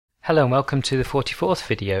Hello and welcome to the 44th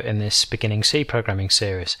video in this Beginning C programming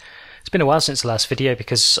series. It's been a while since the last video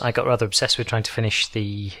because I got rather obsessed with trying to finish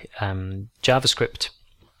the JavaScript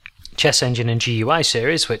chess engine and GUI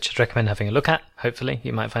series, which I'd recommend having a look at. Hopefully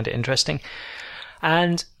you might find it interesting.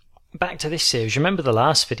 And back to this series. Remember the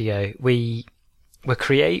last video we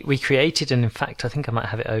created, and in fact I think I might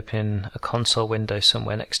have it open a console window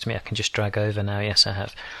somewhere next to me. I can just drag over now. Yes, I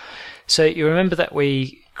have. So you remember that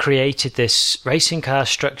we created this racing car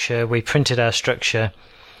structure, we printed our structure,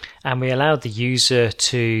 and we allowed the user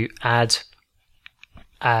to add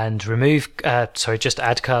and remove, just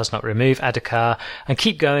add cars, not remove, add a car, and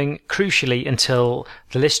keep going, crucially, until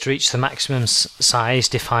the list reached the maximum size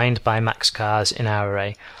defined by max cars in our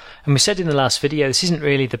array. And we said in the last video, this isn't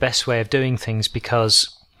really the best way of doing things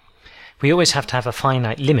because we always have to have a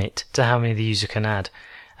finite limit to how many the user can add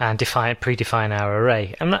and predefine our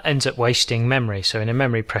array, and that ends up wasting memory. So in a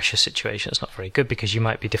memory pressure situation, it's not very good because you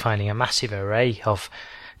might be defining a massive array of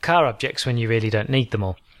car objects when you really don't need them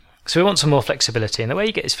all. So we want some more flexibility, and the way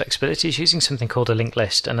you get this flexibility is using something called a linked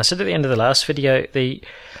list. And I said at the end of the last video,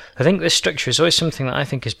 I think this structure is always something that I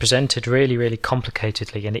think is presented really, really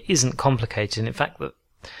complicatedly, and it isn't complicated. And in fact,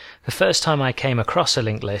 the first time I came across a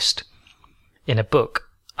linked list in a book,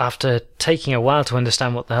 after taking a while to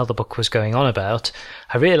understand what the hell the book was going on about,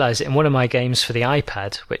 I realised that in one of my games for the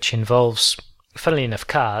iPad, which involves, funnily enough,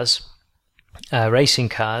 cars, racing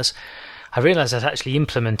cars, I realised I'd actually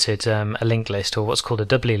implemented a linked list, or what's called a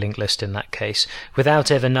doubly linked list in that case, without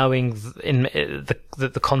ever knowing that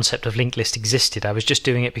the concept of linked list existed. I was just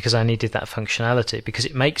doing it because I needed that functionality, because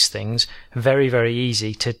it makes things very, very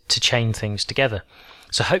easy to chain things together.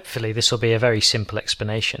 So hopefully this will be a very simple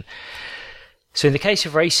explanation. So in the case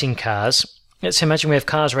of racing cars, let's imagine we have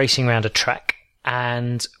cars racing around a track,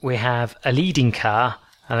 and we have a leading car,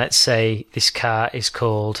 and let's say this car is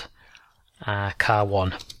called car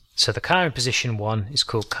 1. So the car in position 1 is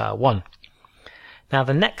called car 1. Now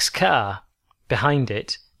the next car behind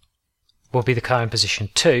it will be the car in position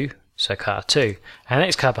 2, so car 2. And the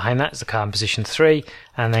next car behind that is the car in position 3,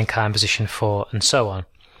 and then car in position 4, and so on.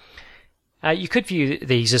 You could view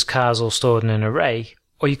these as cars all stored in an array,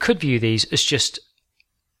 or you could view these as just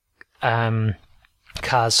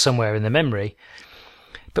cars somewhere in the memory.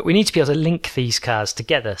 But we need to be able to link these cars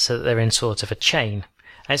together so that they're in sort of a chain.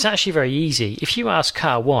 And it's actually very easy. If you ask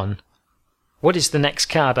car 1, what is the next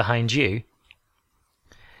car behind you?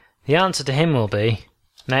 The answer to him will be,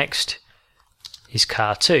 next is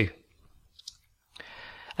car 2.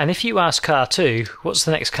 And if you ask car 2, what's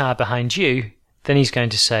the next car behind you? Then he's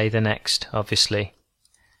going to say the next, obviously,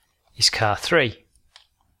 is car 3.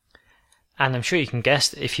 And I'm sure you can guess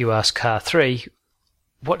that if you ask car 3,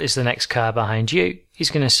 what is the next car behind you? He's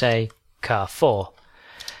going to say car 4.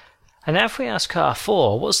 And now if we ask car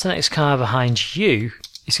 4, what's the next car behind you?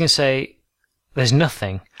 He's going to say there's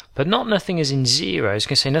nothing, but not nothing as in zero. He's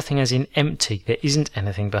going to say nothing as in empty. There isn't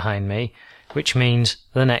anything behind me, which means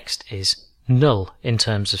the next is null in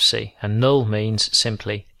terms of C. And null means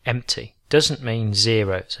simply empty. Doesn't mean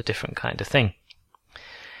zero. It's a different kind of thing.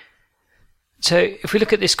 So if we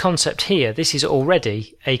look at this concept here, this is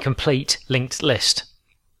already a complete linked list.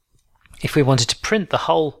 If we wanted to print the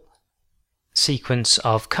whole sequence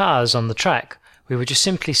of cars on the track, we would just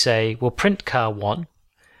simply say we'll print car 1,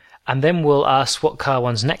 and then we'll ask what car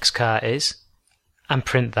 1's next car is, and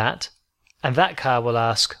print that, and that car will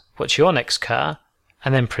ask what's your next car,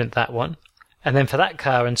 and then print that one, and then for that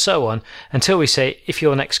car and so on, until we say if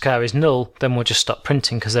your next car is null, then we'll just stop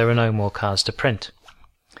printing because there are no more cars to print.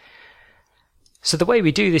 So the way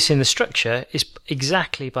we do this in the structure is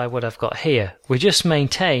exactly by what I've got here. We just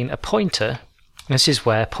maintain a pointer, this is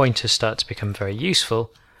where pointers start to become very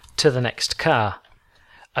useful, to the next car.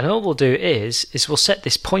 And all we'll do is we'll set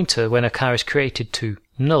this pointer when a car is created to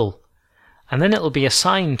null. And then it'll be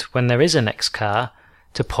assigned when there is a next car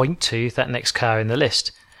to point to that next car in the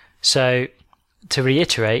list. So to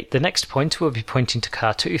reiterate, the next pointer will be pointing to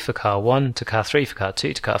car 2 for car 1, to car 3 for car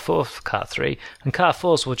 2, to car 4 for car 3, and car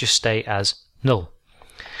 4's will just stay as null.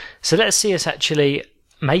 So let's see us actually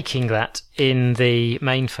making that in the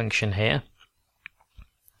main function here.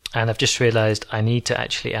 And I've just realized I need to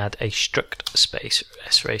actually add a struct space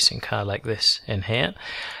racing car like this in here.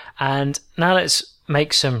 And now let's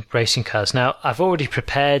make some racing cars. Now I've already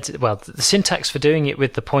prepared, well, the syntax for doing it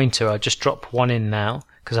with the pointer, I'll just drop one in now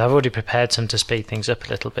because I've already prepared some to speed things up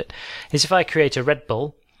a little bit, is if I create a Red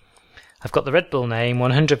Bull, I've got the Red Bull name,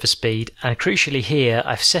 100 for speed, and crucially here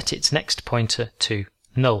I've set its next pointer to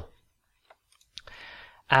null.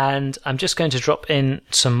 And I'm just going to drop in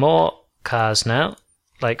some more cars now,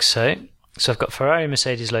 like so. So I've got Ferrari,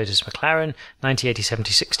 Mercedes, Lotus, McLaren, 90, 80,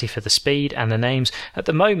 70, 60 for the speed and the names. At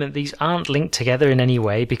the moment, these aren't linked together in any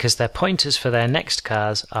way because their pointers for their next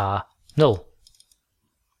cars are null.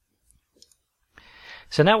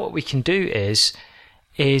 So now what we can do is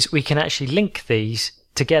we can actually link these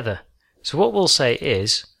together. So what we'll say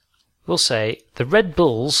is, we'll say the Red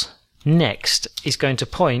Bull's next is going to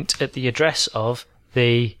point at the address of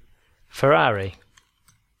the Ferrari.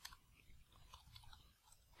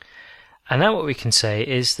 And now what we can say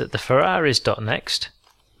is that the Ferrari's .next,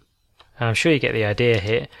 and I'm sure you get the idea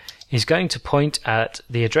here, is going to point at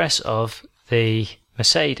the address of the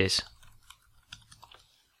Mercedes.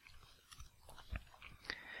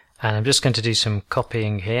 And I'm just going to do some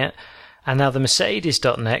copying here. And now the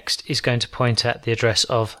Mercedes.next is going to point at the address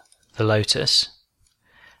of the Lotus.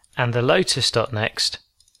 And the Lotus.next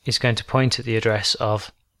is going to point at the address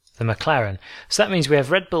of the McLaren. So that means we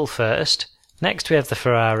have Red Bull first, next we have the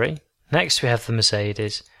Ferrari, next we have the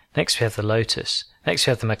Mercedes, next we have the Lotus, next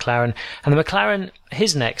we have the McLaren. And the McLaren,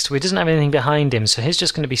 his next, we doesn't have anything behind him, so he's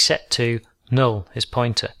just going to be set to null, his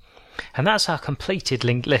pointer. And that's our completed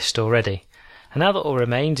linked list already. And now that all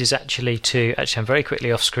remains is actually I'm very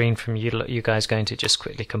quickly off screen from you guys going to just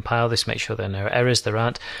quickly compile this, make sure there are no errors, there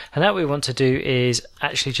aren't. And now what we want to do is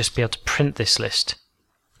actually just be able to print this list,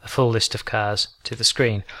 a full list of cars, to the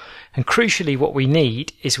screen. And crucially what we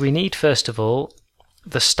need is first of all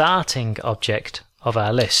the starting object of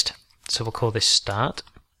our list. So we'll call this start.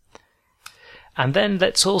 And then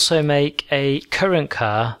let's also make a current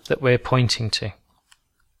car that we're pointing to.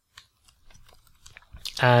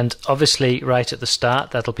 And obviously right at the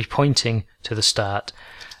start that'll be pointing to the start.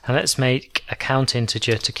 And let's make a count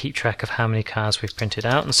integer to keep track of how many cars we've printed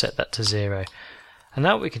out and set that to 0. And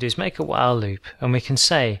now what we can do is make a while loop, and we can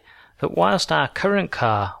say that whilst our current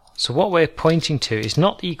car, so what we're pointing to, is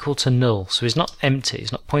not equal to null, so it's not empty,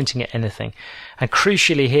 it's not pointing at anything. And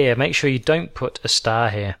crucially here, make sure you don't put a star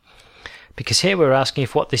here, because here we're asking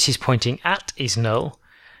if what this is pointing at is null.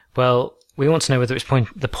 Well, we want to know whether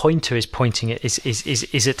the pointer is pointing at is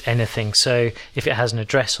it anything, so if it has an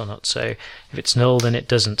address or not. So if it's null, then it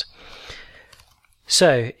doesn't.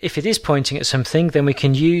 So if it is pointing at something, then we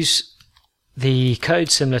can use the code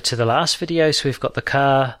similar to the last video. So we've got the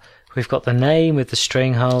car, we've got the name with the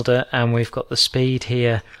string holder, and we've got the speed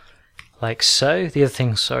here, like so. The other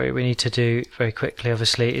thing, we need to do very quickly,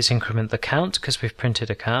 obviously, is increment the count, because we've printed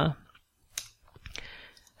a car.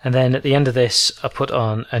 And then at the end of this, I'll put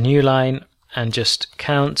on a new line and just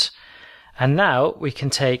count. And now we can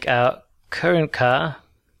take our current car,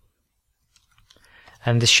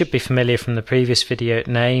 and this should be familiar from the previous video,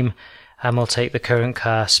 name, and we'll take the current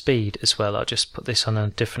car speed as well. I'll just put this on a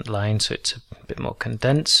different line so it's a bit more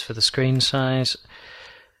condensed for the screen size,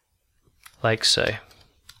 like so.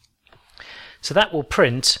 So that will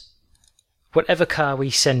print whatever car we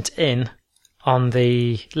sent in on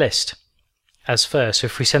the list as first. So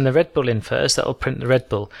if we send the Red Bull in first, that will print the Red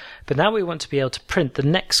Bull. But now we want to be able to print the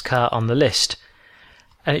next car on the list.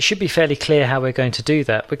 And it should be fairly clear how we're going to do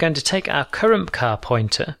that. We're going to take our current car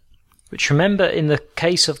pointer, which, remember, in the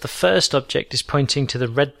case of the first object is pointing to the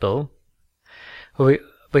Red Bull. We're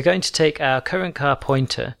going to take our current car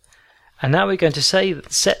pointer, and now we're going to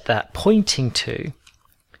set that pointing to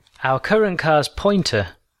our current car's pointer,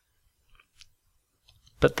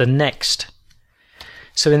 but the next.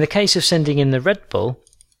 So in the case of sending in the Red Bull,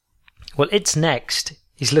 well, its next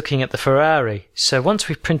is looking at the Ferrari. So once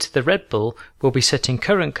we've printed the Red Bull, we'll be setting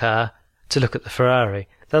current car to look at the Ferrari.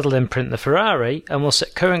 That'll then print the Ferrari, and we'll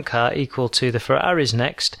set current car equal to the Ferrari's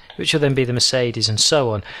next, which will then be the Mercedes, and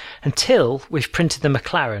so on, until we've printed the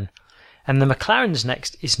McLaren. And the McLaren's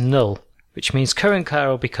next is null, which means current car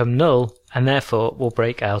will become null, and therefore will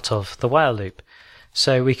break out of the while loop.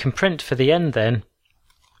 So we can print for the end then,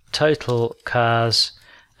 total cars,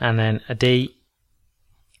 and then a D,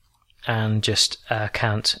 and just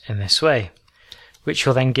count in this way, which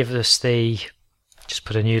will then give us just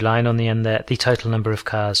put a new line on the end there, the total number of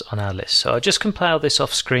cars on our list. So I'll just compile this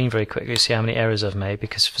off screen very quickly to see how many errors I've made,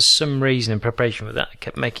 because for some reason in preparation for that I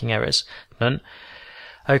kept making errors. None.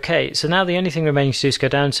 Okay, so now the only thing remaining to do is go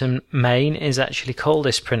down to main, is actually call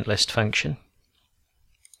this print list function.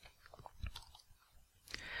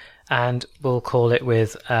 And we'll call it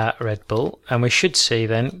with Red Bull, and we should see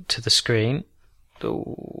then to the screen,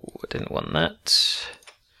 oh, I didn't want that,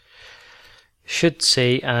 should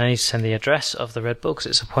see, and I need to send the address of the Red Bull because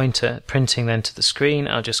it's a pointer, printing then to the screen.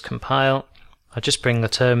 I'll just compile, I'll just bring the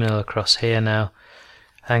terminal across here now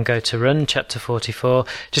and go to run chapter 44.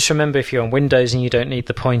 Just remember, if you're on Windows and you don't need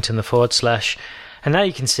the point and the /, and now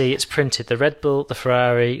you can see it's printed the Red Bull, the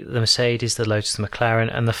Ferrari, the Mercedes, the Lotus, the McLaren,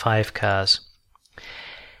 and the 5 cars.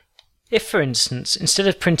 If, for instance, instead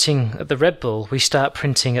of printing at the Red Bull, we start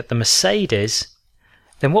printing at the Mercedes,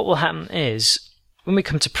 then what will happen is, when we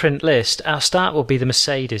come to print list, our start will be the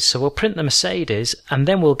Mercedes. So we'll print the Mercedes, and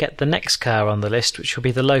then we'll get the next car on the list, which will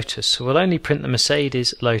be the Lotus. So we'll only print the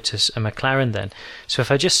Mercedes, Lotus, and McLaren then. So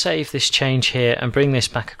if I just save this change here and bring this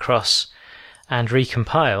back across and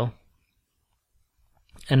recompile,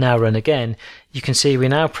 and now run again, you can see we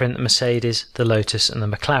now print the Mercedes, the Lotus, and the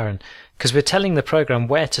McLaren, because we're telling the program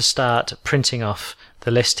where to start printing off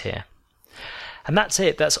the list here. And that's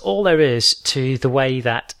it. That's all there is to the way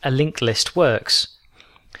that a linked list works.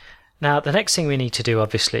 Now, the next thing we need to do,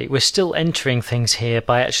 obviously, we're still entering things here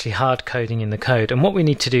by actually hard coding in the code. And what we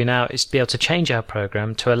need to do now is to be able to change our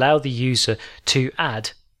program to allow the user to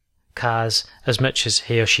add cars as much as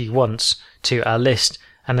he or she wants to our list,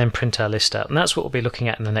 and then print our list out. And that's what we'll be looking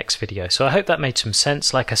at in the next video. So I hope that made some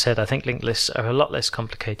sense. Like I said, I think linked lists are a lot less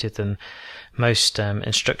complicated than most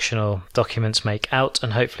instructional documents make out,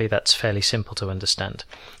 and hopefully that's fairly simple to understand.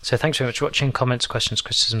 So thanks very much for watching. Comments, questions,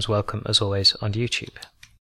 criticisms welcome as always on YouTube.